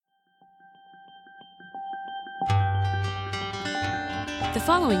The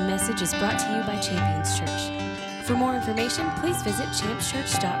following message is brought to you by Champions Church. For more information, please visit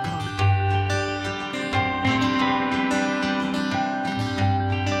championschurch.com.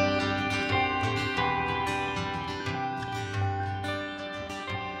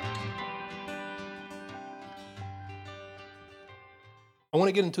 I want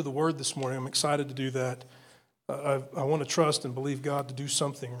to get into the Word this morning. I'm excited to do that. I want to trust and believe God to do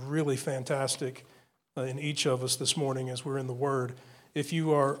something really fantastic in each of us this morning as we're in the Word. If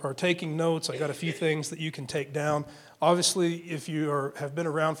you are taking notes, I got a few things that you can take down. Obviously, if you have been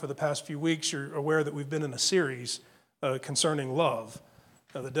around for the past few weeks, you're aware that we've been in a series concerning love.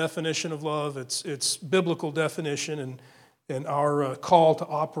 The definition of love, its biblical definition, and our call to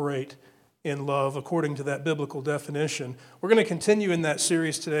operate in love according to that biblical definition. We're going to continue in that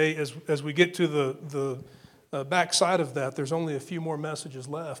series today as we get to the backside of that. There's only a few more messages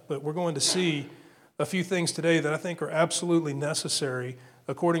left, but we're going to see a few things today that I think are absolutely necessary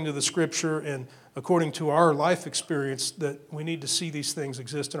according to the Scripture and according to our life experience, that we need to see these things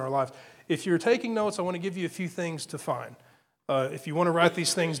exist in our lives. If you're taking notes, I want to give you a few things to find. If you want to write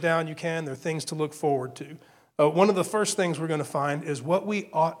these things down, you can. They're things to look forward to. One of the first things we're going to find is what we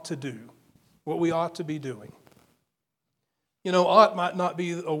ought to do, what we ought to be doing. You know, ought might not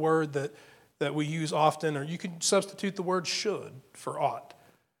be a word that we use often, or you could substitute the word should for ought.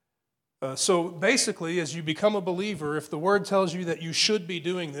 So basically, as you become a believer, if the Word tells you that you should be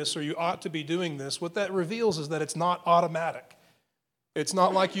doing this or you ought to be doing this, what that reveals is that it's not automatic. It's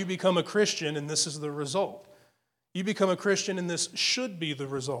not like you become a Christian and this is the result. You become a Christian and this should be the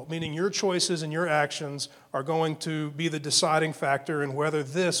result, meaning your choices and your actions are going to be the deciding factor in whether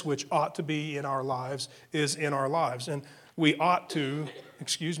this, which ought to be in our lives, is in our lives. And we ought to,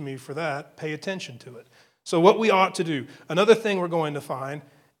 excuse me for that, pay attention to it. So what we ought to do. Another thing we're going to find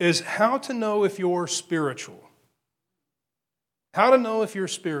is how to know if you're spiritual. How to know if you're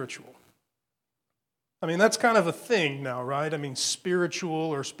spiritual. I mean, that's kind of a thing now, right? I mean, spiritual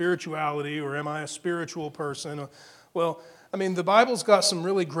or spirituality, or am I a spiritual person? Well, I mean, the Bible's got some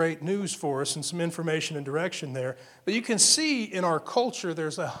really great news for us and some information and direction there. But you can see in our culture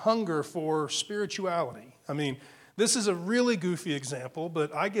there's a hunger for spirituality. I mean, this is a really goofy example,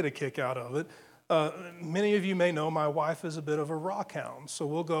 but I get a kick out of it. Many of you may know my wife is a bit of a rock hound, so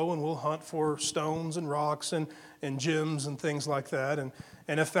we'll go and we'll hunt for stones and rocks and gems and things like that, and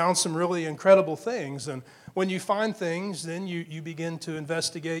have found some really incredible things. And when you find things, then you begin to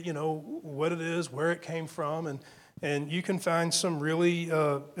investigate, you know, what it is, where it came from, and you can find some really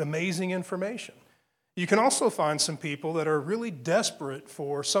amazing information. You can also find some people that are really desperate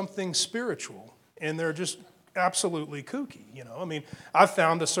for something spiritual, and they're just absolutely kooky, you know. I mean, I've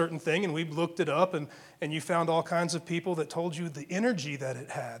found a certain thing, and we've looked it up, and you found all kinds of people that told you the energy that it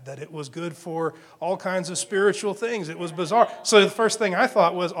had, that it was good for all kinds of spiritual things. It was bizarre. So the first thing I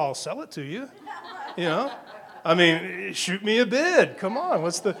thought was, I'll sell it to you, you know. I mean, shoot me a bid. Come on,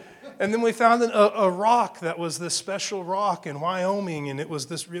 And then we found a rock that was this special rock in Wyoming, and it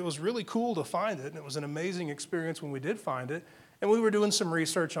was really cool to find it, and it was an amazing experience when we did find it. And we were doing some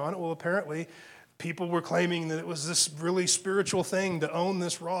research on it. Well, apparently, people were claiming that it was this really spiritual thing to own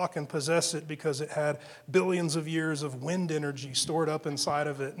this rock and possess it because it had billions of years of wind energy stored up inside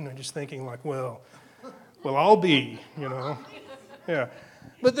of it. And they're just thinking like, well, I'll be, you know. Yeah.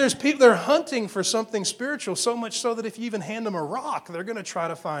 But there's people, they're hunting for something spiritual, so much so that if you even hand them a rock, they're going to try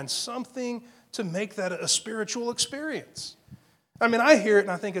to find something to make that a spiritual experience. I mean, I hear it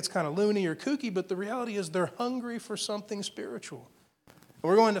and I think it's kind of loony or kooky, but the reality is they're hungry for something spiritual.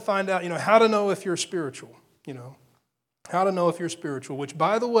 We're going to find out, you know, how to know if you're spiritual, you know, how to know if you're spiritual, which,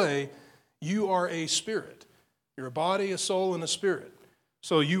 by the way, you are a spirit. You're a body, a soul, and a spirit.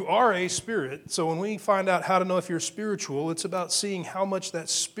 So you are a spirit. So when we find out how to know if you're spiritual, it's about seeing how much that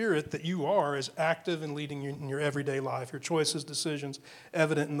spirit that you are is active and leading you in your everyday life, your choices, decisions,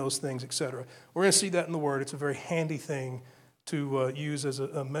 evident in those things, etc. We're going to see that in the Word. It's a very handy thing to use as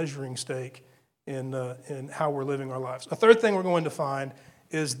a measuring stake in how we're living our lives. A third thing we're going to find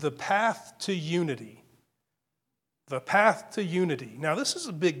is the path to unity. The path to unity. Now, this is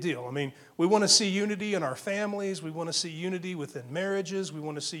a big deal. I mean, we want to see unity in our families. We want to see unity within marriages. We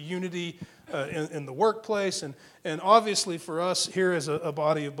want to see unity in the workplace. And obviously for us here as a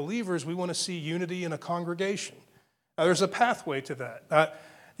body of believers, we want to see unity in a congregation. Now, there's a pathway to that.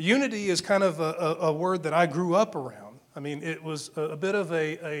 Unity is kind of a word that I grew up around. I mean, it was a bit of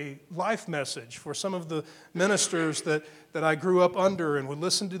a life message for some of the ministers that I grew up under and would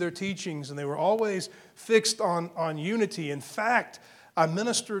listen to their teachings, and they were always fixed on unity. In fact, I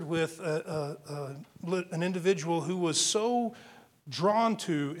ministered with an individual who was so drawn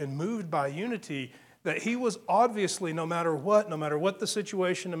to and moved by unity that he was obviously, no matter what the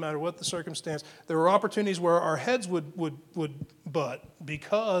situation, no matter what the circumstance, there were opportunities where our heads would butt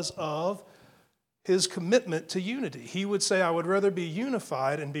because of his commitment to unity. He would say, I would rather be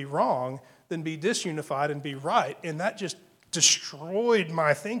unified and be wrong than be disunified and be right. And that just destroyed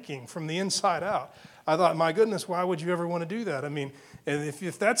my thinking from the inside out. I thought, my goodness, why would you ever want to do that? I mean, and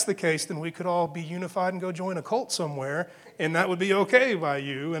if that's the case, then we could all be unified and go join a cult somewhere, and that would be okay by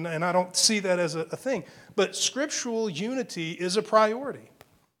you, and I don't see that as a thing. But scriptural unity is a priority.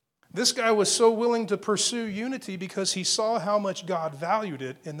 This guy was so willing to pursue unity because he saw how much God valued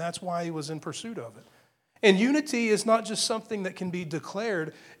it, and that's why he was in pursuit of it. And unity is not just something that can be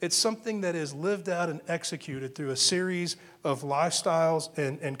declared, it's something that is lived out and executed through a series of lifestyles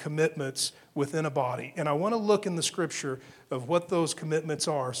and commitments within a body. And I want to look in the scripture of what those commitments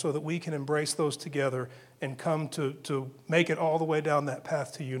are so that we can embrace those together and come to make it all the way down that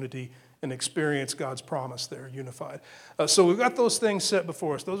path to unity and experience God's promise there, unified. So we've got those things set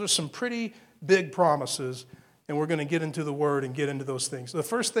before us. Those are some pretty big promises. And we're going to get into the Word and get into those things. The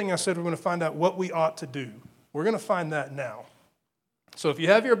first thing I said, we're going to find out what we ought to do. We're going to find that now. So if you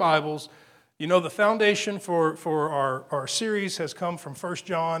have your Bibles, you know the foundation for our series has come from 1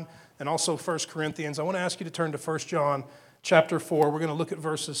 John and also 1 Corinthians. I want to ask you to turn to 1 John chapter 4. We're going to look at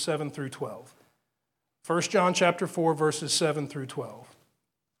verses 7 through 12. 1 John chapter 4, verses 7 through 12.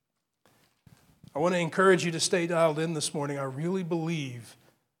 I want to encourage you to stay dialed in this morning. I really believe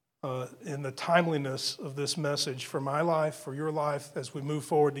in the timeliness of this message for my life, for your life, as we move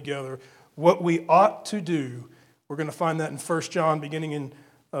forward together. What we ought to do, we're going to find that in 1 John, beginning in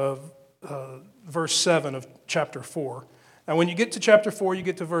verse 7 of chapter 4. Now, when you get to chapter 4, you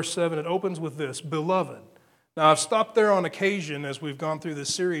get to verse 7, it opens with this, Beloved. Now, I've stopped there on occasion as we've gone through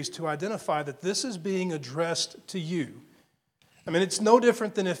this series to identify that this is being addressed to you. I mean, it's no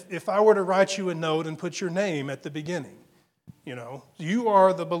different than if I were to write you a note and put your name at the beginning. You know, you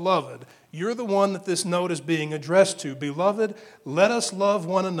are the beloved. You're the one that this note is being addressed to. Beloved, let us love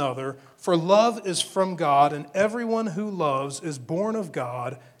one another, for love is from God, and everyone who loves is born of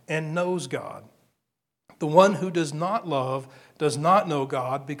God and knows God. The one who does not love does not know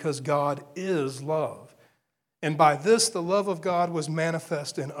God, because God is love. And by this the love of God was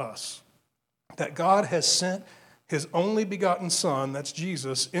manifest in us, that God has sent His only begotten Son, that's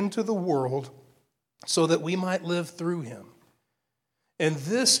Jesus, into the world so that we might live through Him. And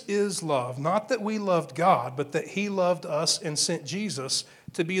this is love, not that we loved God, but that He loved us and sent Jesus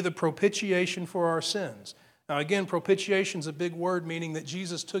to be the propitiation for our sins. Now again, propitiation is a big word, meaning that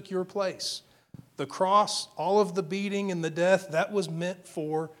Jesus took your place. The cross, all of the beating and the death, that was meant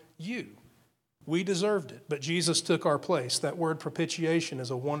for you. We deserved it, but Jesus took our place. That word propitiation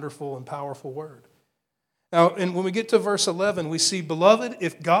is a wonderful and powerful word. Now, and when we get to verse 11, we see, Beloved,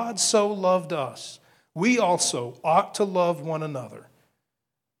 if God so loved us, we also ought to love one another.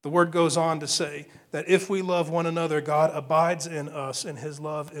 The word goes on to say that if we love one another, God abides in us and His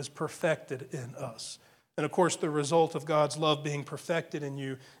love is perfected in us. And of course, the result of God's love being perfected in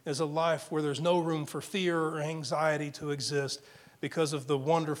you is a life where there's no room for fear or anxiety to exist because of the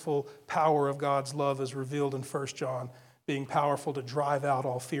wonderful power of God's love as revealed in 1 John, being powerful to drive out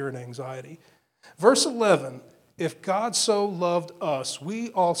all fear and anxiety. Verse 11, if God so loved us,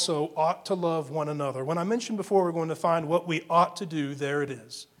 we also ought to love one another. When I mentioned before we're going to find what we ought to do, there it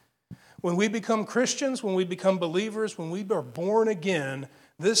is. When we become Christians, when we become believers, when we are born again,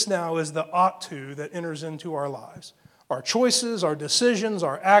 this now is the ought to that enters into our lives. Our choices, our decisions,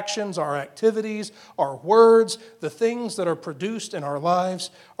 our actions, our activities, our words, the things that are produced in our lives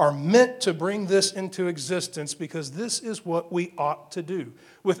are meant to bring this into existence because this is what we ought to do.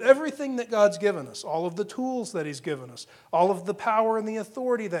 With everything that God's given us, all of the tools that He's given us, all of the power and the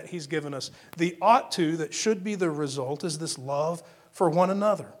authority that He's given us, the ought to that should be the result is this love for one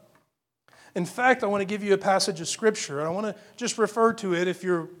another. In fact, I want to give you a passage of Scripture, and I want to just refer to it, if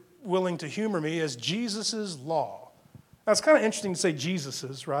you're willing to humor me, as Jesus' law. Now, it's kind of interesting to say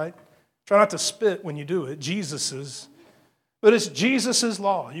Jesus's, right? Try not to spit when you do it, Jesus's. But it's Jesus'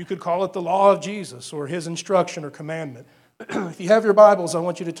 law. You could call it the law of Jesus or His instruction or commandment. If you have your Bibles, I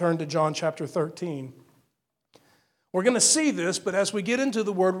want you to turn to John chapter 13. We're going to see this, but as we get into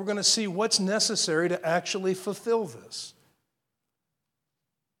the Word, we're going to see what's necessary to actually fulfill this.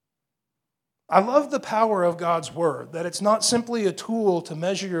 I love the power of God's Word, that it's not simply a tool to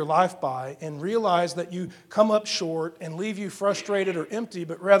measure your life by and realize that you come up short and leave you frustrated or empty,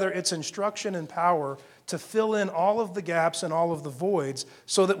 but rather it's instruction and power to fill in all of the gaps and all of the voids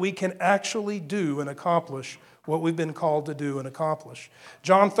so that we can actually do and accomplish what we've been called to do and accomplish.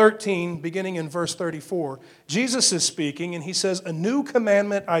 John 13, beginning in verse 34, Jesus is speaking and He says, "A new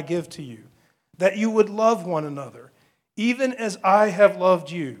commandment I give to you, that you would love one another, even as I have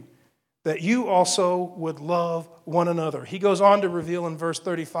loved you, that you also would love one another. He goes on to reveal in verse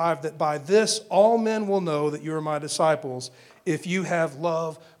 35 that by this all men will know that you are my disciples, if you have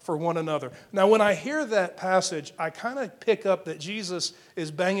love for one another. Now, when I hear that passage, I kind of pick up that Jesus is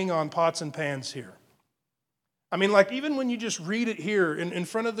banging on pots and pans here. I mean, like even when you just read it here in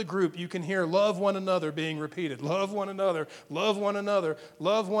front of the group, you can hear love one another being repeated. Love one another, love one another,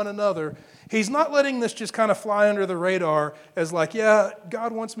 love one another. He's not letting this just kind of fly under the radar as like, yeah,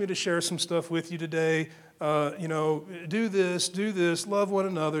 God wants me to share some stuff with you today. Do this, love one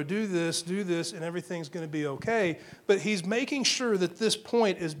another, do this, and everything's going to be okay. But he's making sure that this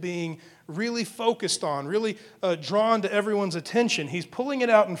point is being really focused on, really drawn to everyone's attention. He's pulling it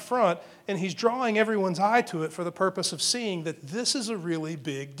out in front, and he's drawing everyone's eye to it for the purpose of seeing that this is a really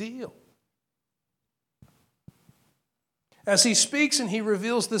big deal. As he speaks and he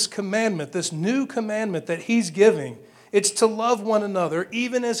reveals this commandment, this new commandment that he's giving, it's to love one another,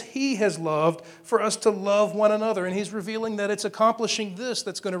 even as he has loved, for us to love one another. And he's revealing that it's accomplishing this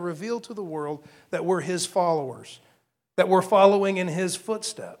that's going to reveal to the world that we're his followers, that we're following in his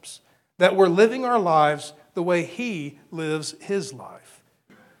footsteps, that we're living our lives the way he lives his life.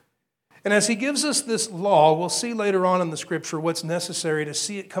 And as he gives us this law, we'll see later on in the scripture what's necessary to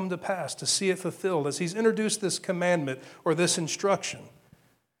see it come to pass, to see it fulfilled, as he's introduced this commandment or this instruction.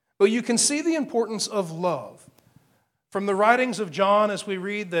 But you can see the importance of love. From the writings of John, as we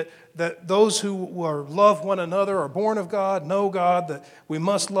read that those who love one another are born of God, know God, that we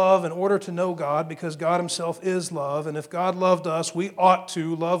must love in order to know God because God himself is love. And if God loved us, we ought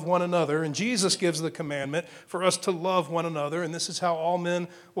to love one another. And Jesus gives the commandment for us to love one another. And this is how all men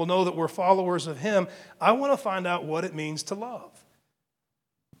will know that we're followers of him. I want to find out what it means to love.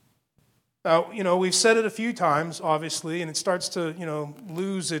 Now, we've said it a few times, obviously, and it starts to,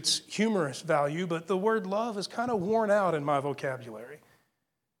 lose its humorous value, but the word love is kind of worn out in my vocabulary.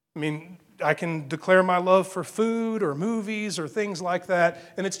 I mean, I can declare my love for food or movies or things like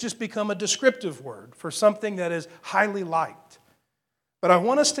that, and it's just become a descriptive word for something that is highly liked. But I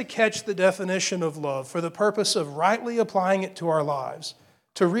want us to catch the definition of love for the purpose of rightly applying it to our lives,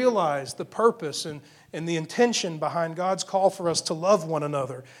 to realize the purpose and the intention behind God's call for us to love one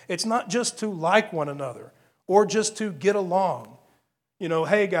another. It's not just to like one another or just to get along.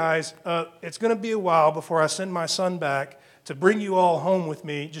 Hey guys, it's going to be a while before I send my son back to bring you all home with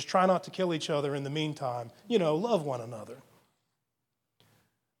me. Just try not to kill each other in the meantime. Love one another.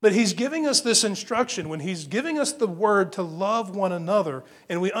 But he's giving us this instruction. When he's giving us the word to love one another,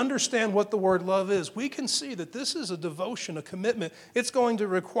 and we understand what the word love is, we can see that this is a devotion, a commitment. It's going to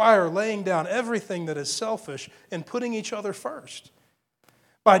require laying down everything that is selfish and putting each other first.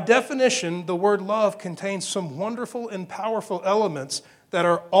 By definition, the word love contains some wonderful and powerful elements that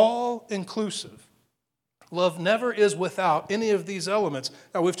are all inclusive. Love never is without any of these elements.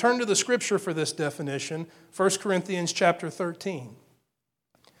 Now, we've turned to the scripture for this definition, 1 Corinthians chapter 13.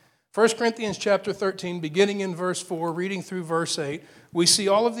 1 Corinthians chapter 13, beginning in verse 4, reading through verse 8, we see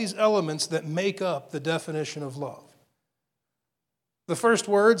all of these elements that make up the definition of love. The first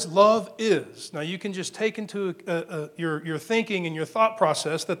words, love is. Now you can just take into your thinking and your thought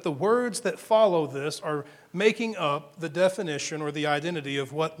process that the words that follow this are making up the definition or the identity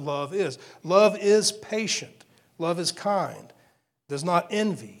of what love is. Love is patient. Love is kind. Does not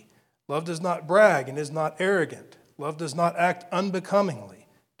envy. Love does not brag and is not arrogant. Love does not act unbecomingly.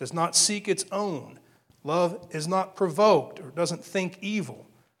 Does not seek its own. Love is not provoked or doesn't think evil.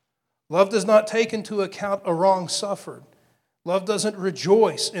 Love does not take into account a wrong suffered. Love doesn't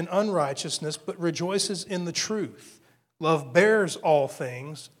rejoice in unrighteousness, but rejoices in the truth. Love bears all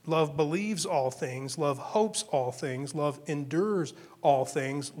things. Love believes all things. Love hopes all things. Love endures all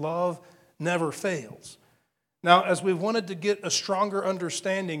things. Love never fails. Now, as we've wanted to get a stronger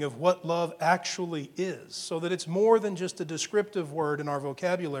understanding of what love actually is, so that it's more than just a descriptive word in our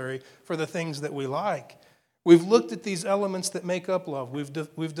vocabulary for the things that we like, we've looked at these elements that make up love.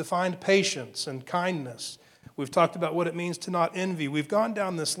 We've defined patience and kindness. We've talked about what it means to not envy. We've gone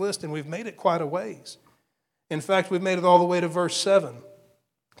down this list and we've made it quite a ways. In fact, we've made it all the way to verse 7.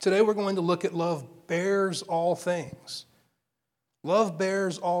 Today we're going to look at love bears all things. Love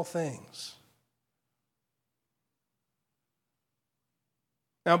bears all things.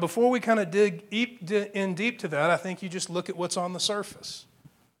 Now, before we kind of dig in deep to that, I think you just look at what's on the surface.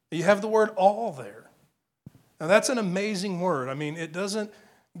 You have the word all there. Now, that's an amazing word. I mean, it doesn't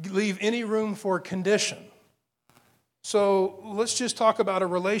leave any room for condition. So let's just talk about a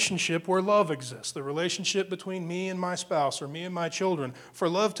relationship where love exists, the relationship between me and my spouse or me and my children. For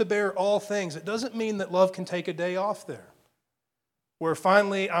love to bear all things, it doesn't mean that love can take a day off there, where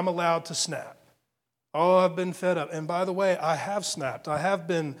finally I'm allowed to snap. Oh, I've been fed up. And by the way, I have snapped. I have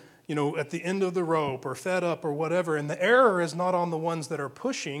been, at the end of the rope or fed up or whatever. And the error is not on the ones that are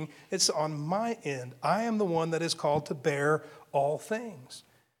pushing. It's on my end. I am the one that is called to bear all things.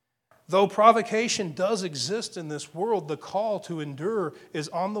 Though provocation does exist in this world, the call to endure is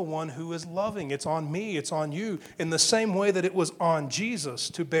on the one who is loving. It's on me. It's on you. In the same way that it was on Jesus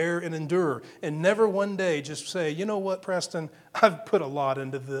to bear and endure. And never one day just say, you know what, Preston, I've put a lot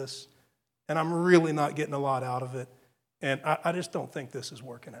into this. And I'm really not getting a lot out of it. And I just don't think this is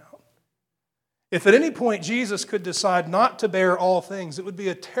working out. If at any point Jesus could decide not to bear all things, it would be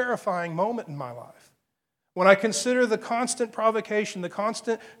a terrifying moment in my life. When I consider the constant provocation, the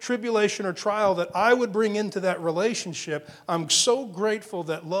constant tribulation or trial that I would bring into that relationship, I'm so grateful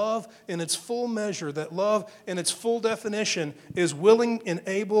that love in its full measure, that love in its full definition is willing and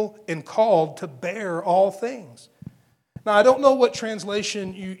able and called to bear all things. Now, I don't know what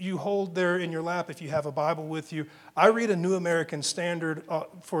translation you hold there in your lap if you have a Bible with you. I read a New American Standard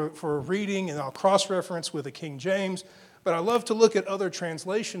for reading, and I'll cross-reference with a King James. But I love to look at other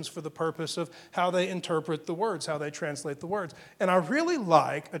translations for the purpose of how they interpret the words, how they translate the words. And I really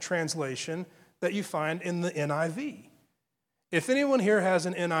like a translation that you find in the NIV. If anyone here has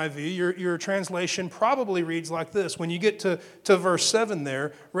an NIV, your translation probably reads like this. When you get to verse 7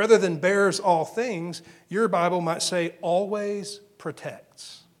 there, rather than bears all things, your Bible might say always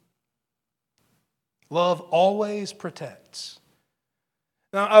protects. Love always protects.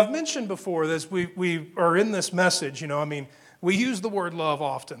 Now, I've mentioned before this, we are in this message, we use the word love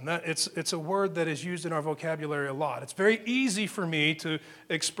often. It's a word that is used in our vocabulary a lot. It's very easy for me to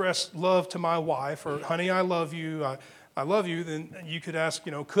express love to my wife, or honey, I love you, I love you. Then you could ask,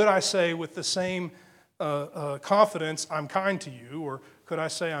 could I say with the same confidence, I'm kind to you, or could I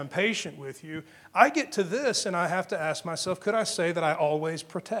say I'm patient with you? I get to this and I have to ask myself, could I say that I always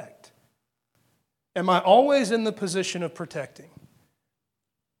protect? Am I always in the position of protecting?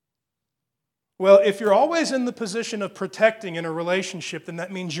 Well, if you're always in the position of protecting in a relationship, then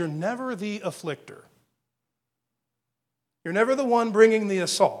that means you're never the afflictor. You're never the one bringing the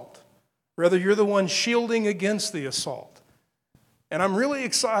assault. Rather, you're the one shielding against the assault. And I'm really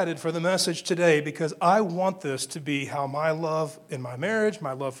excited for the message today because I want this to be how my love in my marriage,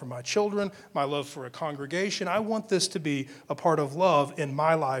 my love for my children, my love for a congregation, I want this to be a part of love in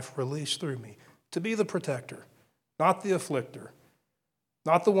my life released through me. To be the protector, not the afflictor.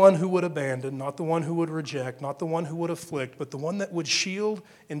 Not the one who would abandon, not the one who would reject, not the one who would afflict, but the one that would shield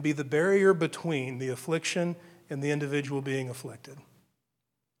and be the barrier between the affliction and the individual being afflicted.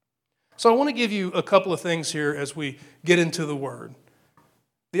 So I want to give you a couple of things here as we get into the Word.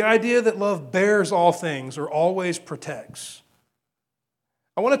 The idea that love bears all things or always protects.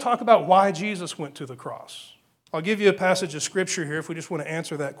 I want to talk about why Jesus went to the cross. I'll give you a passage of Scripture here if we just want to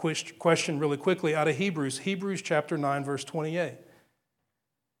answer that question really quickly out of Hebrews chapter 9, verse 28.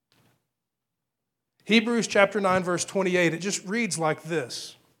 Hebrews chapter 9, verse 28, it just reads like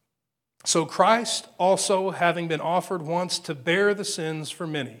this. So Christ also, having been offered once to bear the sins for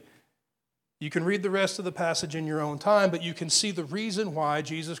many. You can read the rest of the passage in your own time, but you can see the reason why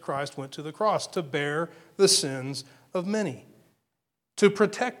Jesus Christ went to the cross, to bear the sins of many, to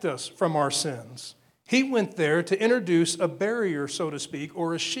protect us from our sins. He went there to introduce a barrier, so to speak,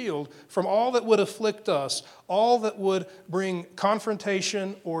 or a shield from all that would afflict us, all that would bring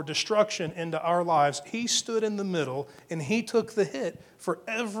confrontation or destruction into our lives. He stood in the middle and he took the hit for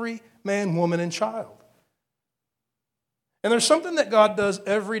every man, woman, and child. And there's something that God does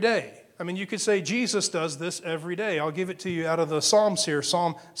every day. You could say Jesus does this every day. I'll give it to you out of the Psalms here,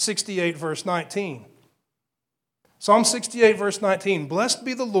 Psalm 68, verse 19. Psalm 68, verse 19, blessed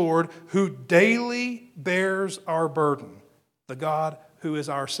be the Lord who daily bears our burden, the God who is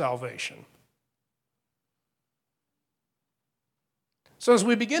our salvation. So as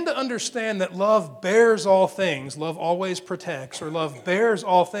we begin to understand that love bears all things, love always protects, or love bears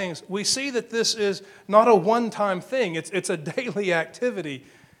all things, we see that this is not a one-time thing. It's a daily activity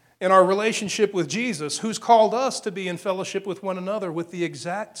in our relationship with Jesus, who's called us to be in fellowship with one another with the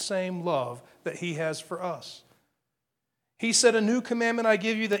exact same love that he has for us. He said, a new commandment I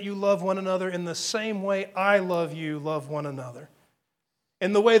give you, that you love one another in the same way I love you, love one another.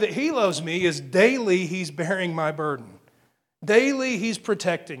 And the way that he loves me is daily he's bearing my burden. Daily he's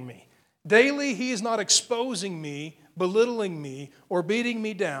protecting me. Daily he is not exposing me, belittling me, or beating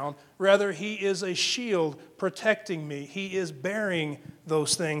me down. Rather, he is a shield protecting me. He is bearing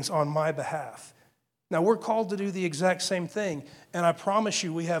those things on my behalf. Now, we're called to do the exact same thing, and I promise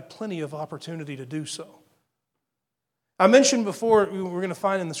you we have plenty of opportunity to do so. I mentioned before we're going to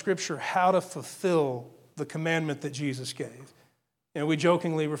find in the Scripture how to fulfill the commandment that Jesus gave. And we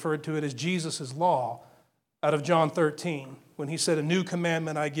jokingly referred to it as Jesus' law out of John 13, when he said, "A new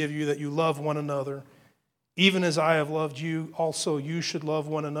commandment I give you, that you love one another. Even as I have loved you, also you should love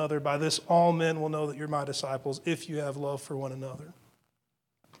one another. By this all men will know that you're my disciples, if you have love for one another."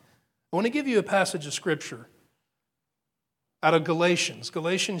 I want to give you a passage of Scripture out of Galatians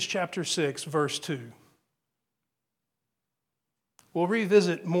chapter 6, verse 2. We'll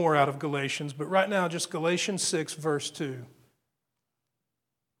revisit more out of Galatians, but right now just Galatians 6, verse 2.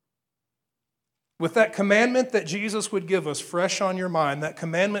 With that commandment that Jesus would give us fresh on your mind, that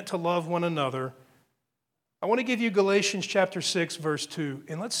commandment to love one another, I want to give you Galatians chapter 6, verse 2,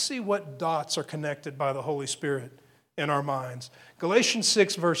 and let's see what dots are connected by the Holy Spirit in our minds. Galatians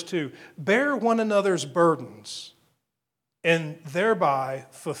 6, verse 2, "Bear one another's burdens, and thereby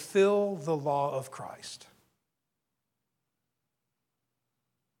fulfill the law of Christ."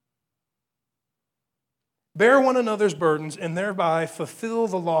 Bear one another's burdens, and thereby fulfill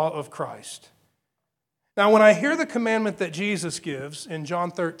the law of Christ. Now, when I hear the commandment that Jesus gives in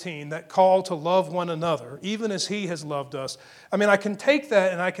John 13, that call to love one another, even as he has loved us, I can take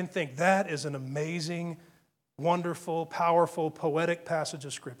that and I can think that is an amazing, wonderful, powerful, poetic passage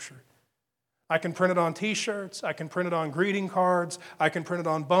of Scripture. I can print it on t-shirts, I can print it on greeting cards, I can print it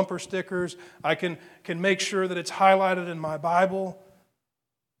on bumper stickers, I can make sure that it's highlighted in my Bible.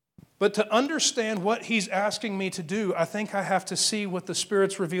 But to understand what he's asking me to do, I think I have to see what the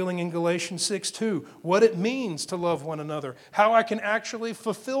Spirit's revealing in Galatians 6:2, what it means to love one another, how I can actually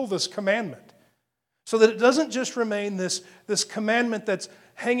fulfill this commandment, so that it doesn't just remain this commandment that's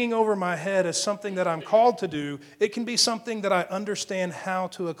hanging over my head as something that I'm called to do. It can be something that I understand how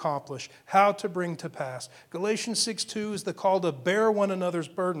to accomplish, how to bring to pass. Galatians 6:2 is the call to bear one another's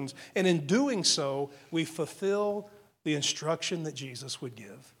burdens, and in doing so, we fulfill the instruction that Jesus would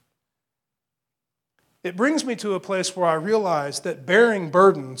give. It brings me to a place where I realize that bearing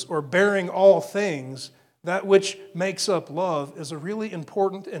burdens or bearing all things, that which makes up love, is a really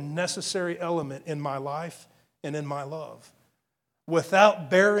important and necessary element in my life and in my love. Without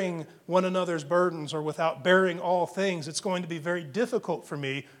bearing one another's burdens or without bearing all things, it's going to be very difficult for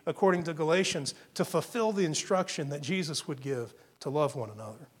me, according to Galatians, to fulfill the instruction that Jesus would give to love one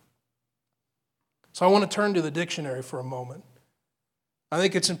another. So I want to turn to the dictionary for a moment. I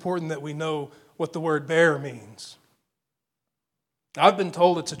think it's important that we know what the word bear means. I've been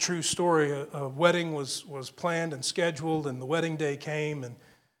told it's a true story. A wedding was planned and scheduled, and the wedding day came,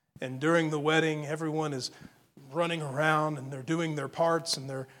 and during the wedding, everyone is running around, and they're doing their parts and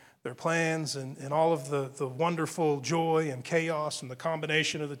their plans, and all of the wonderful joy and chaos and the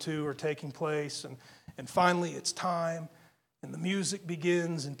combination of the two are taking place, and finally it's time, and the music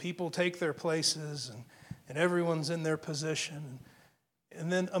begins, and people take their places, and everyone's in their position. And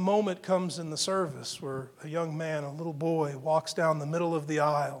then a moment comes in the service where a young man, a little boy, walks down the middle of the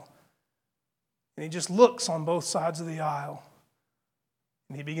aisle. And he just looks on both sides of the aisle.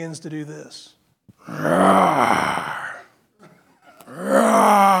 And he begins to do this. Roar,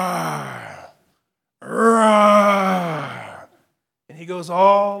 roar, roar. And he goes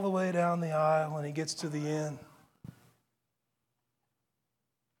all the way down the aisle and he gets to the end.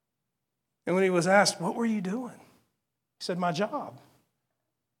 And when he was asked, "What were you doing?" He said, "My job."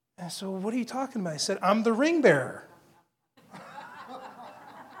 And so, "What are you talking about?" He said, "I'm the ring bearer."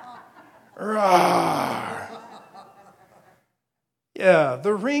 Rawr. Yeah,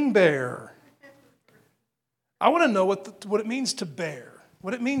 the ring bearer. I want to know what it means to bear.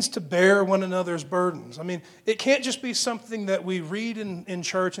 What it means to bear one another's burdens. It can't just be something that we read in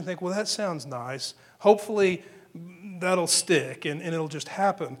church and think, well, that sounds nice. Hopefully that'll stick and it'll just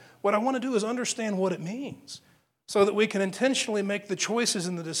happen. What I want to do is understand what it means, so that we can intentionally make the choices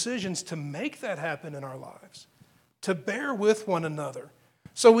and the decisions to make that happen in our lives, to bear with one another.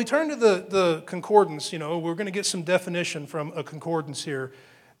 So we turn to the concordance. We're going to get some definition from a concordance here.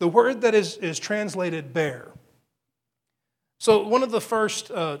 The word that is translated bear. So one of the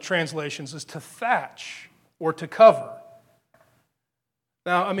first translations is to thatch or to cover.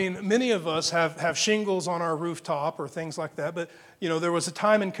 Now, many of us have shingles on our rooftop or things like that, but there was a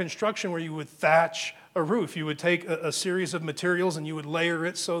time in construction where you would thatch a roof. You would take a series of materials and you would layer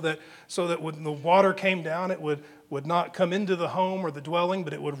it so that when the water came down, it would not come into the home or the dwelling,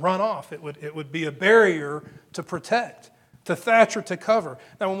 but it would run off. It would be a barrier to protect, to thatch or to cover.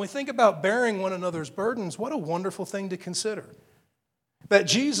 Now, when we think about bearing one another's burdens, what a wonderful thing to consider. That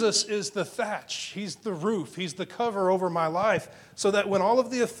Jesus is the thatch, he's the roof, he's the cover over my life, so that when all of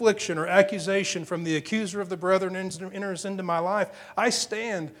the affliction or accusation from the accuser of the brethren enters into my life, I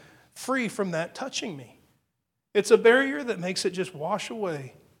stand free from that touching me. It's a barrier that makes it just wash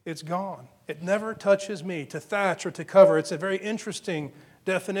away it's gone. It never touches me. To thatch or to cover. It's a very interesting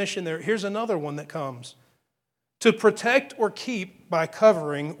definition there. Here's another one that comes. To protect or keep by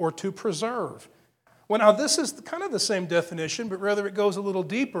covering or to preserve. Well, now this is kind of the same definition, but rather it goes a little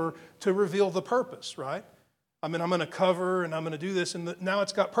deeper to reveal the purpose, right? I mean, I'm going to cover and I'm going to do this, and now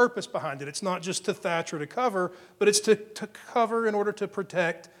it's got purpose behind it. It's not just to thatch or to cover, but it's to cover in order to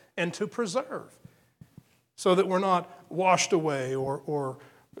protect and to preserve, so that we're not washed away or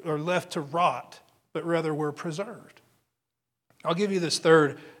left to rot, but rather we're preserved. I'll give you this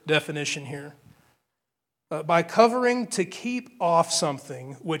third definition here. By covering, to keep off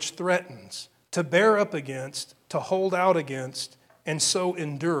something which threatens, to bear up against, to hold out against, and so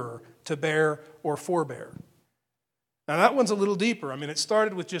endure, to bear or forbear. Now that one's a little deeper. I mean, it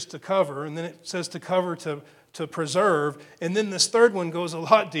started with just to cover, and then it says to cover to preserve, and then this third one goes a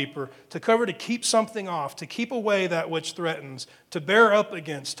lot deeper. To cover, to keep something off, to keep away that which threatens, to bear up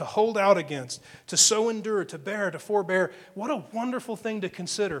against, to hold out against, to so endure, to bear, to forbear. What a wonderful thing to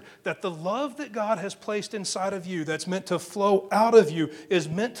consider, that the love that God has placed inside of you, that's meant to flow out of you, is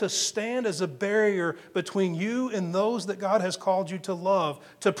meant to stand as a barrier between you and those that God has called you to love,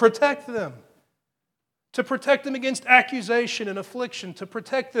 to protect them. To protect them against accusation and affliction, to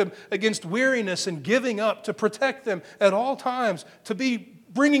protect them against weariness and giving up, to protect them at all times, to be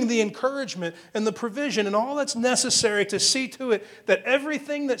bringing the encouragement and the provision and all that's necessary to see to it that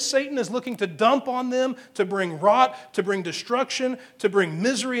everything that Satan is looking to dump on them, to bring rot, to bring destruction, to bring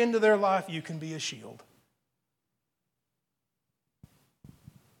misery into their life, you can be a shield.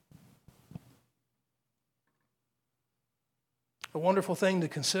 A wonderful thing to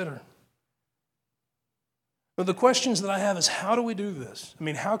consider. But the questions that I have is, how do we do this? I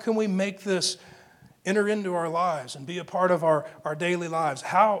mean, how can we make this enter into our lives and be a part of our daily lives?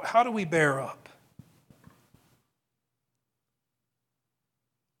 How do we bear up?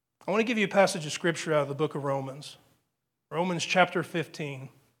 I want to give you a passage of Scripture out of the book of Romans. Romans chapter 15.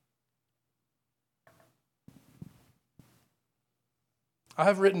 I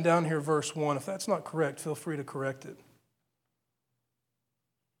have written down here verse 1. If that's not correct, feel free to correct it.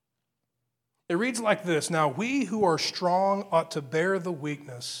 It reads like this: Now we who are strong ought to bear the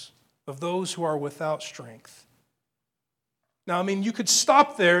weakness of those who are without strength. Now, I mean, you could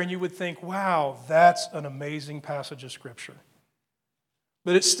stop there and you would think, wow, that's an amazing passage of Scripture.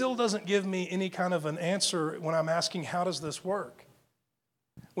 But it still doesn't give me any kind of an answer when I'm asking, how does this work?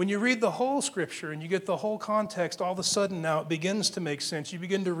 When you read the whole Scripture and you get the whole context, all of a sudden now it begins to make sense. You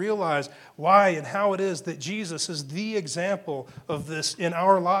begin to realize why and how it is that Jesus is the example of this in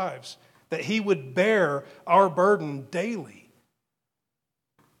our lives, that He would bear our burden daily.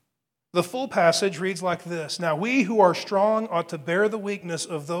 The full passage reads like this: Now we who are strong ought to bear the weakness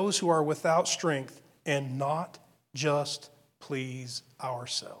of those who are without strength, and not just please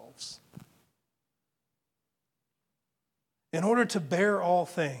ourselves. In order to bear all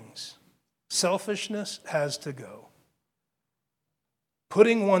things, selfishness has to go.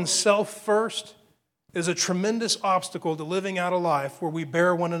 Putting oneself first is a tremendous obstacle to living out a life where we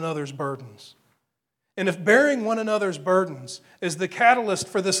bear one another's burdens. And if bearing one another's burdens is the catalyst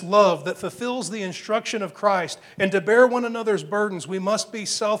for this love that fulfills the instruction of Christ, and to bear one another's burdens we must be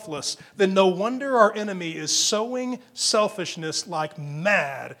selfless, then no wonder our enemy is sowing selfishness like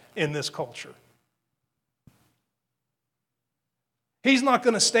mad in this culture. He's not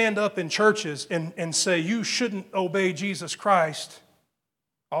going to stand up in churches and say, you shouldn't obey Jesus Christ.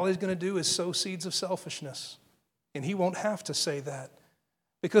 All he's going to do is sow seeds of selfishness. And he won't have to say that.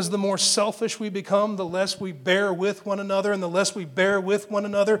 Because the more selfish we become, the less we bear with one another. And the less we bear with one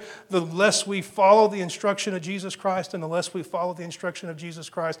another, the less we follow the instruction of Jesus Christ. And the less we follow the instruction of Jesus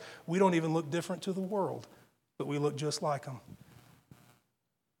Christ, we don't even look different to the world, but we look just like them.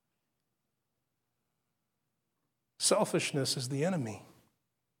 Selfishness is the enemy.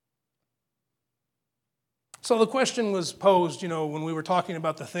 So the question was posed, when we were talking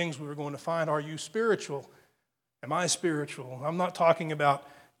about the things we were going to find. Are you spiritual? Am I spiritual? I'm not talking about,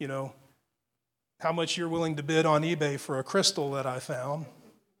 how much you're willing to bid on eBay for a crystal that I found.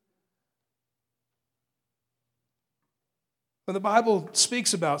 But the Bible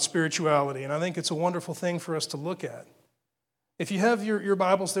speaks about spirituality, and I think it's a wonderful thing for us to look at. If you have your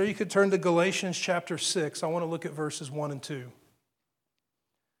Bibles there, you could turn to Galatians chapter 6. I want to look at verses 1 and 2.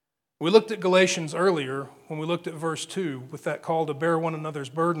 We looked at Galatians earlier when we looked at verse 2 with that call to bear one another's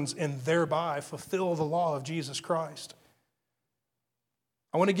burdens and thereby fulfill the law of Jesus Christ.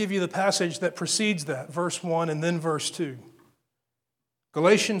 I want to give you the passage that precedes that, verse 1 and then verse 2.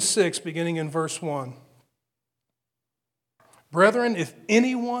 Galatians 6, beginning in verse 1. Brethren, if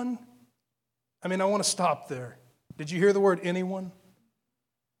anyone, I want to stop there. Did you hear the word anyone?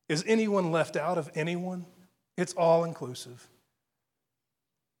 Is anyone left out of anyone? It's all inclusive.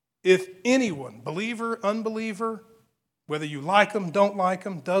 If anyone, believer, unbeliever, whether you like them, don't like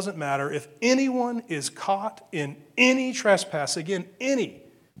them, doesn't matter. If anyone is caught in any trespass, again, any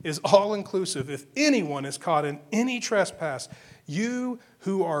is all inclusive. If anyone is caught in any trespass, you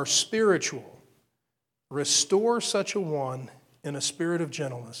who are spiritual, restore such a one in a spirit of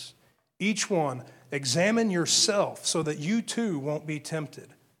gentleness. Each one, examine yourself so that you too won't be tempted.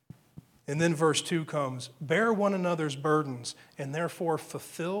 And then verse 2 comes, bear one another's burdens and therefore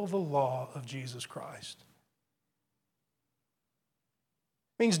fulfill the law of Jesus Christ.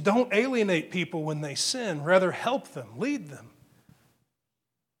 It means don't alienate people when they sin, rather help them, lead them.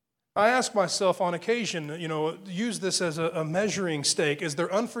 I ask myself on occasion, use this as a measuring stake. Is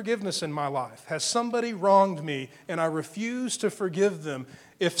there unforgiveness in my life? Has somebody wronged me and I refuse to forgive them?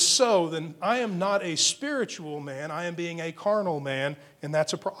 If so, then I am not a spiritual man. I am being a carnal man, and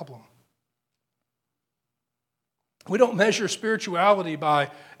that's a problem. We don't measure spirituality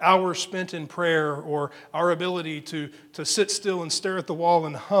by hours spent in prayer or our ability to sit still and stare at the wall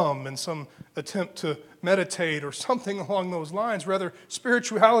and hum in some attempt to meditate or something along those lines. Rather,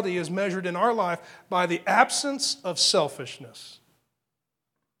 spirituality is measured in our life by the absence of selfishness.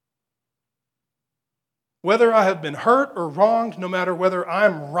 Whether I have been hurt or wronged, no matter whether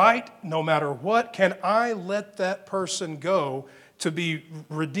I'm right, no matter what, can I let that person go to be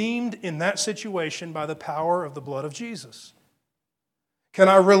redeemed in that situation by the power of the blood of Jesus? Can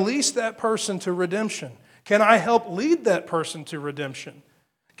I release that person to redemption? Can I help lead that person to redemption?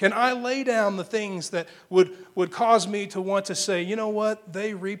 Can I lay down the things that would cause me to want to say, you know what,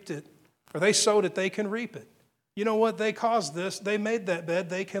 they reaped it, or they sowed it, they can reap it. You know what, they caused this, they made that bed,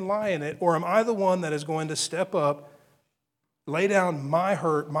 they can lie in it. Or am I the one that is going to step up, lay down my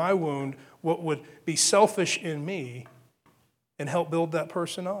hurt, my wound, what would be selfish in me, and help build that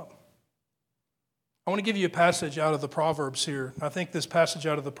person up? I want to give you a passage out of the Proverbs here. I think this passage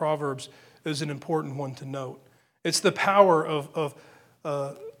out of the Proverbs is an important one to note. It's the power of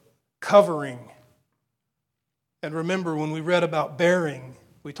covering. And remember, when we read about bearing,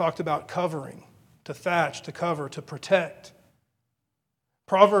 we talked about covering, to thatch, to cover, to protect.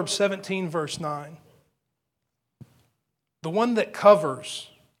 Proverbs 17, verse 9. The one that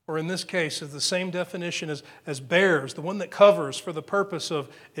covers, or in this case is the same definition as bears, the one that covers for the purpose of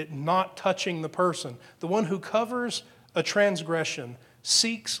it not touching the person. The one who covers a transgression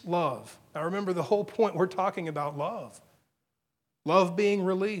seeks love. Now remember, the whole point, we're talking about love. Love being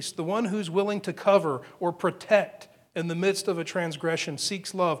released. The one who's willing to cover or protect in the midst of a transgression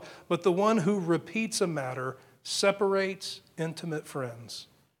seeks love. But the one who repeats a matter separates intimate friends.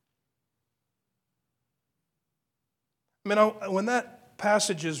 I mean, when that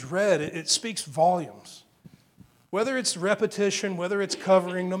passage is read, it speaks volumes. Whether it's repetition, whether it's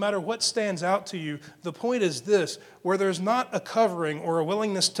covering, no matter what stands out to you, the point is this: where there's not a covering or a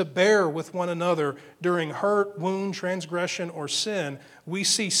willingness to bear with one another during hurt, wound, transgression, or sin, we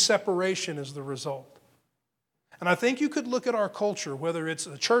see separation as the result. And I think you could look at our culture, whether it's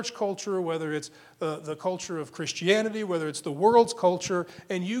a church culture, whether it's the culture of Christianity, whether it's the world's culture,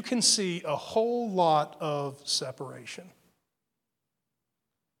 and you can see a whole lot of separation.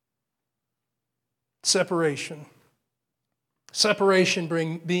 Separation. Separation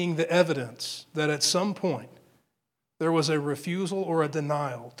being the evidence that at some point there was a refusal or a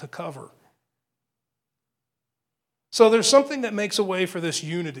denial to cover. So there's something that makes a way for this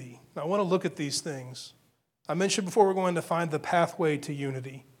unity. Now, I want to look at these things. I mentioned before we're going to find the pathway to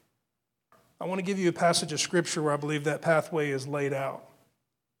unity. I want to give you a passage of Scripture where I believe that pathway is laid out.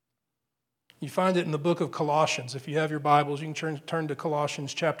 You find it in the book of Colossians. If you have your Bibles, you can turn to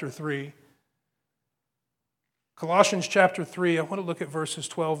Colossians chapter 3. Colossians chapter 3, I want to look at verses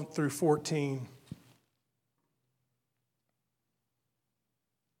 12 through 14.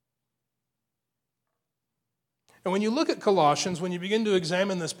 And when you look at Colossians, when you begin to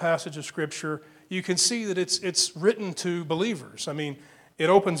examine this passage of Scripture, you can see that it's written to believers. I mean,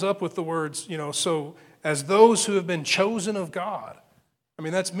 it opens up with the words, so as those who have been chosen of God. I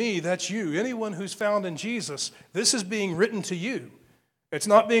mean, that's me, that's you. Anyone who's found in Jesus, this is being written to you. It's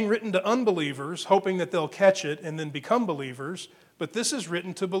not being written to unbelievers, hoping that they'll catch it and then become believers, but this is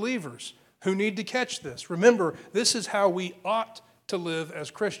written to believers who need to catch this. Remember, this is how we ought to live as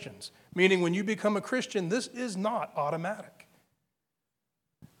Christians. Meaning, when you become a Christian, this is not automatic,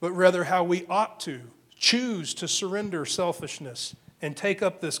 but rather how we ought to choose to surrender selfishness and take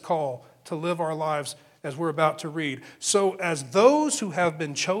up this call to live our lives as we're about to read. So as those who have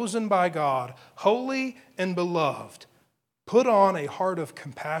been chosen by God, holy and beloved, put on a heart of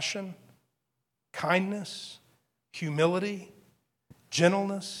compassion, kindness, humility,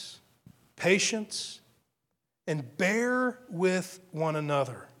 gentleness, patience, and bear with one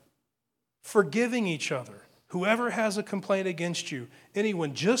another, forgiving each other. Whoever has a complaint against you,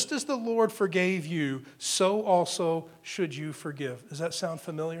 anyone, just as the Lord forgave you, so also should you forgive. Does that sound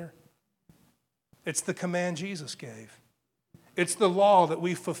familiar? It's the command Jesus gave. It's the law that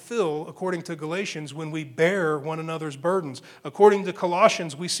we fulfill, according to Galatians, when we bear one another's burdens. According to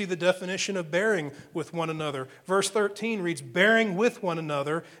Colossians, we see the definition of bearing with one another. Verse 13 reads, bearing with one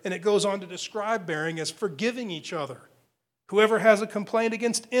another, and it goes on to describe bearing as forgiving each other. Whoever has a complaint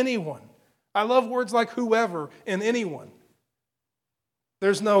against anyone. I love words like whoever and anyone.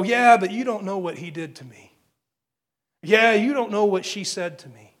 There's no, yeah, but you don't know what he did to me. Yeah, you don't know what she said to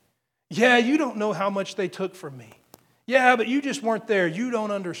me. Yeah, you don't know how much they took from me. Yeah, but you just weren't there. You don't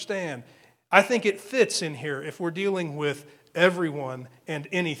understand. I think it fits in here if we're dealing with everyone and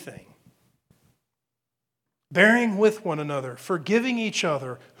anything. Bearing with one another, forgiving each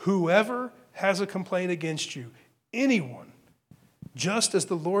other, whoever has a complaint against you, anyone, just as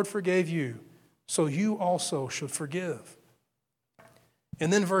the Lord forgave you, so you also should forgive.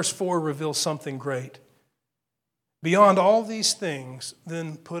 And then verse 4 reveals something great. Beyond all these things,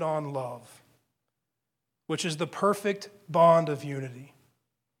 then put on love, which is the perfect bond of unity.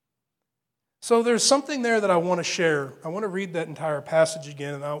 So there's something there that I want to share. I want to read that entire passage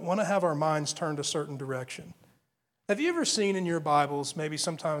again, and I want to have our minds turned a certain direction. Have you ever seen in your Bibles, maybe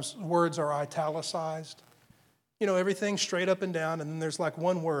sometimes words are italicized? You know, everything's straight up and down, and then there's like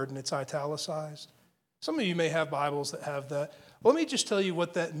one word, and it's italicized. Some of you may have Bibles that have that. Let me just tell you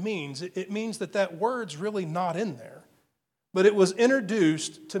what that means. It means that that word's really not in there, but it was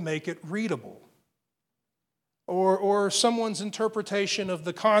introduced to make it readable. Or someone's interpretation of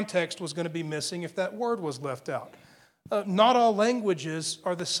the context was going to be missing if that word was left out. Not all languages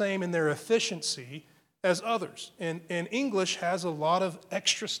are the same in their efficiency as others. And English has a lot of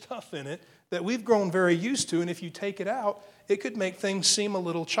extra stuff in it that we've grown very used to, and if you take it out, it could make things seem a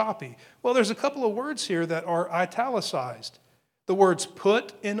little choppy. Well, there's a couple of words here that are italicized. The words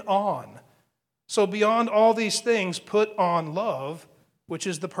put and on. So beyond all these things, put on love, which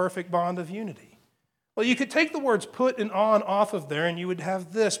is the perfect bond of unity. Well, you could take the words put and on off of there, and you would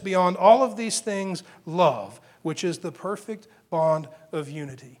have this, beyond all of these things, love, which is the perfect bond of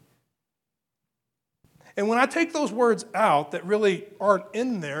unity. And when I take those words out that really aren't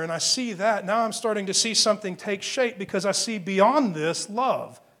in there, and I see that, now I'm starting to see something take shape because I see beyond this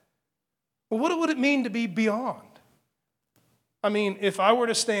love. Well, what would it mean to be beyond? I mean, if I were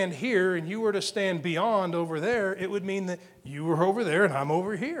to stand here and you were to stand beyond over there, it would mean that you were over there and I'm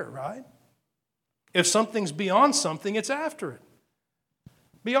over here, right? If something's beyond something, it's after it.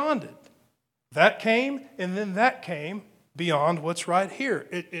 Beyond it. That came, and then that came beyond what's right here.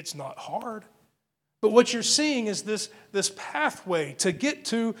 It's not hard. But what you're seeing is this pathway to get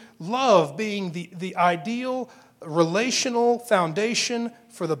to love being the ideal relational foundation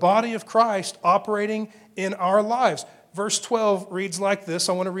for the body of Christ operating in our lives. Verse 12 reads like this.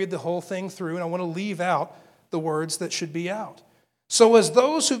 I want to read the whole thing through, and I want to leave out the words that should be out. So as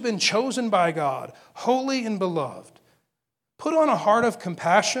those who've been chosen by God, holy and beloved, put on a heart of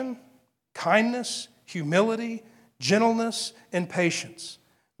compassion, kindness, humility, gentleness, and patience,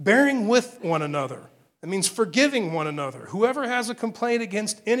 bearing with one another. That means forgiving one another. Whoever has a complaint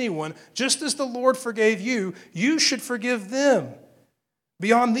against anyone, just as the Lord forgave you, you should forgive them.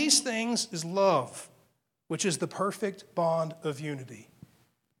 Beyond these things is love, which is the perfect bond of unity.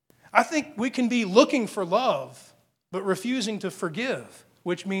 I think we can be looking for love, but refusing to forgive,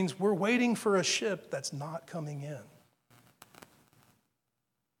 which means we're waiting for a ship that's not coming in.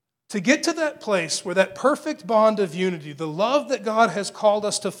 To get to that place where that perfect bond of unity, the love that God has called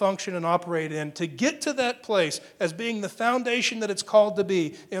us to function and operate in, to get to that place as being the foundation that it's called to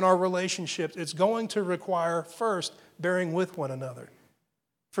be in our relationships, it's going to require first bearing with one another,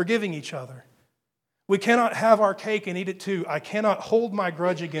 forgiving each other. We cannot have our cake and eat it too. I cannot hold my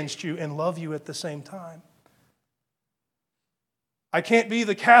grudge against you and love you at the same time. I can't be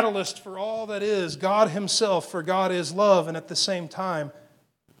the catalyst for all that is God Himself, for God is love, and at the same time,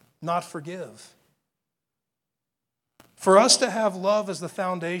 not forgive. For us to have love as the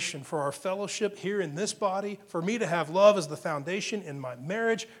foundation for our fellowship here in this body, for me to have love as the foundation in my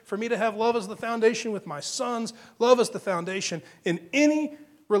marriage, for me to have love as the foundation with my sons, love as the foundation in any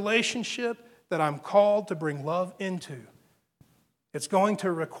relationship that I'm called to bring love into, it's going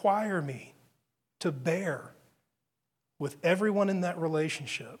to require me to bear with everyone in that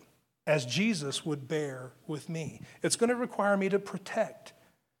relationship as Jesus would bear with me. It's going to require me to protect.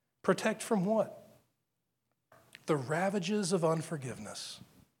 Protect from what? The ravages of unforgiveness.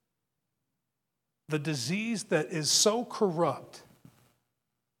 The disease that is so corrupt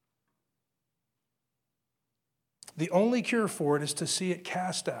The only cure for it is to see it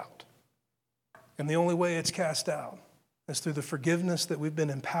cast out. And the only way it's cast out is through the forgiveness that we've been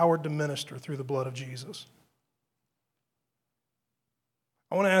empowered to minister through the blood of Jesus.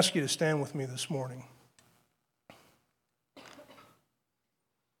 I want to ask you to stand with me this morning.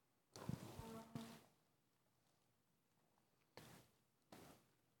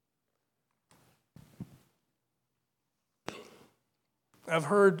 I've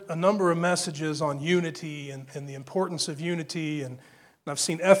heard a number of messages on unity and the importance of unity, and I've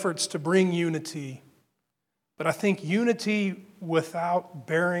seen efforts to bring unity. But I think unity without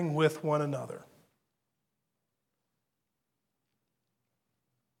bearing with one another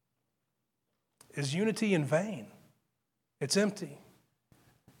is unity in vain. It's empty.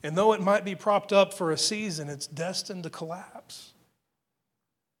 And though it might be propped up for a season, it's destined to collapse.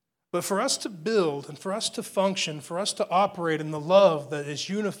 But for us to build and for us to function, for us to operate in the love that is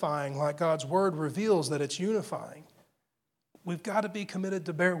unifying, like God's word reveals that it's unifying, we've got to be committed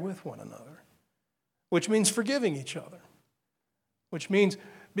to bear with one another, which means forgiving each other, which means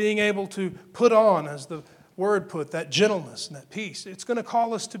being able to put on, as the word put, that gentleness and that peace. It's going to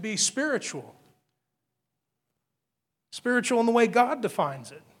call us to be spiritual. Spiritual in the way God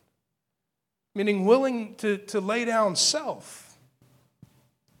defines it, meaning willing to lay down self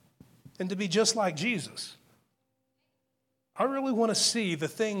and to be just like Jesus. I really want to see the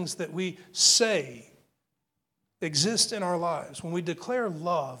things that we say exist in our lives. When we declare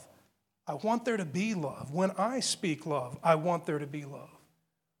love, I want there to be love. When I speak love, I want there to be love.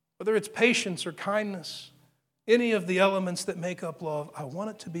 Whether it's patience or kindness, any of the elements that make up love, I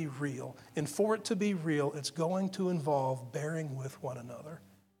want it to be real. And for it to be real, it's going to involve bearing with one another.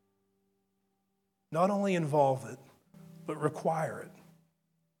 Not only involve it, but require it.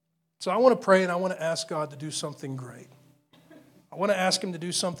 So I want to pray and I want to ask God to do something great. I want to ask Him to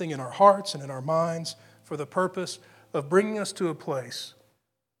do something in our hearts and in our minds for the purpose of bringing us to a place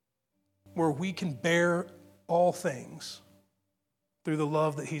where we can bear all things through the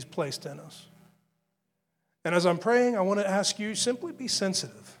love that He's placed in us. And as I'm praying, I want to ask you, simply be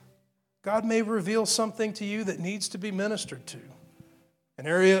sensitive. God may reveal something to you that needs to be ministered to. An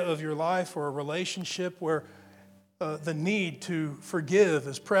area of your life or a relationship where the need to forgive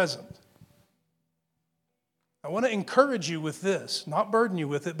is present. I want to encourage you with this, not burden you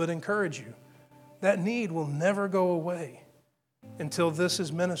with it, but encourage you. That need will never go away until this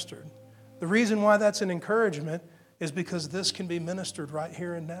is ministered. The reason why that's an encouragement is because this can be ministered right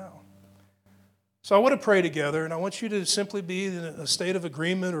here and now. So I want to pray together, and I want you to simply be in a state of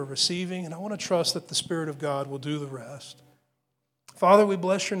agreement or receiving, and I want to trust that the Spirit of God will do the rest. Father, we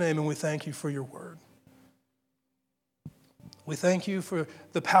bless your name and we thank you for your word. We thank you for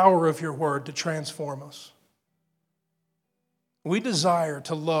the power of your word to transform us. We desire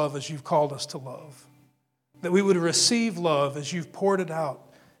to love as you've called us to love, that we would receive love as you've poured it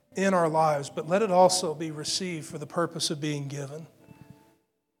out in our lives, but let it also be received for the purpose of being given.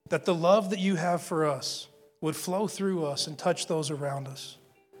 That the love that you have for us would flow through us and touch those around us.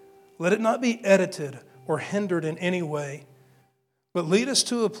 Let it not be edited or hindered in any way, but lead us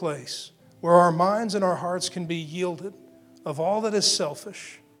to a place where our minds and our hearts can be yielded of all that is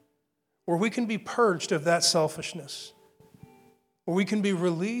selfish, where we can be purged of that selfishness, where we can be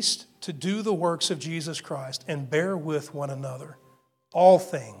released to do the works of Jesus Christ and bear with one another, all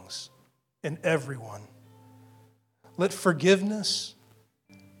things and everyone. Let forgiveness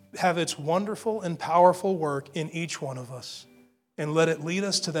have its wonderful and powerful work in each one of us, and let it lead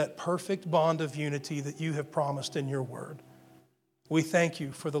us to that perfect bond of unity that you have promised in your word. We thank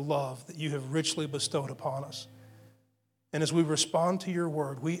you for the love that you have richly bestowed upon us. And as we respond to your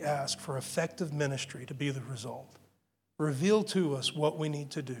word, we ask for effective ministry to be the result. Reveal to us what we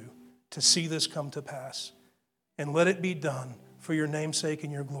need to do to see this come to pass. And let it be done for your name's sake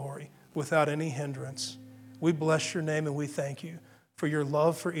and your glory without any hindrance. We bless your name and we thank you for your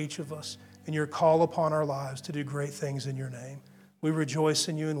love for each of us and your call upon our lives to do great things in your name. We rejoice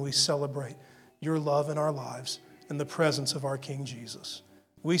in you and we celebrate your love in our lives in the presence of our King Jesus.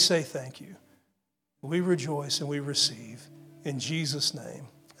 We say thank you. We rejoice and we receive in Jesus' name.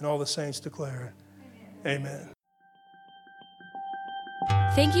 And all the saints declare, amen.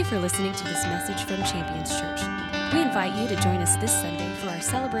 Thank you for listening to this message from Champions Church. We invite you to join us this Sunday for our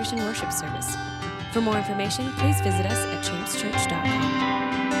celebration worship service. For more information, please visit us at championschurch.com.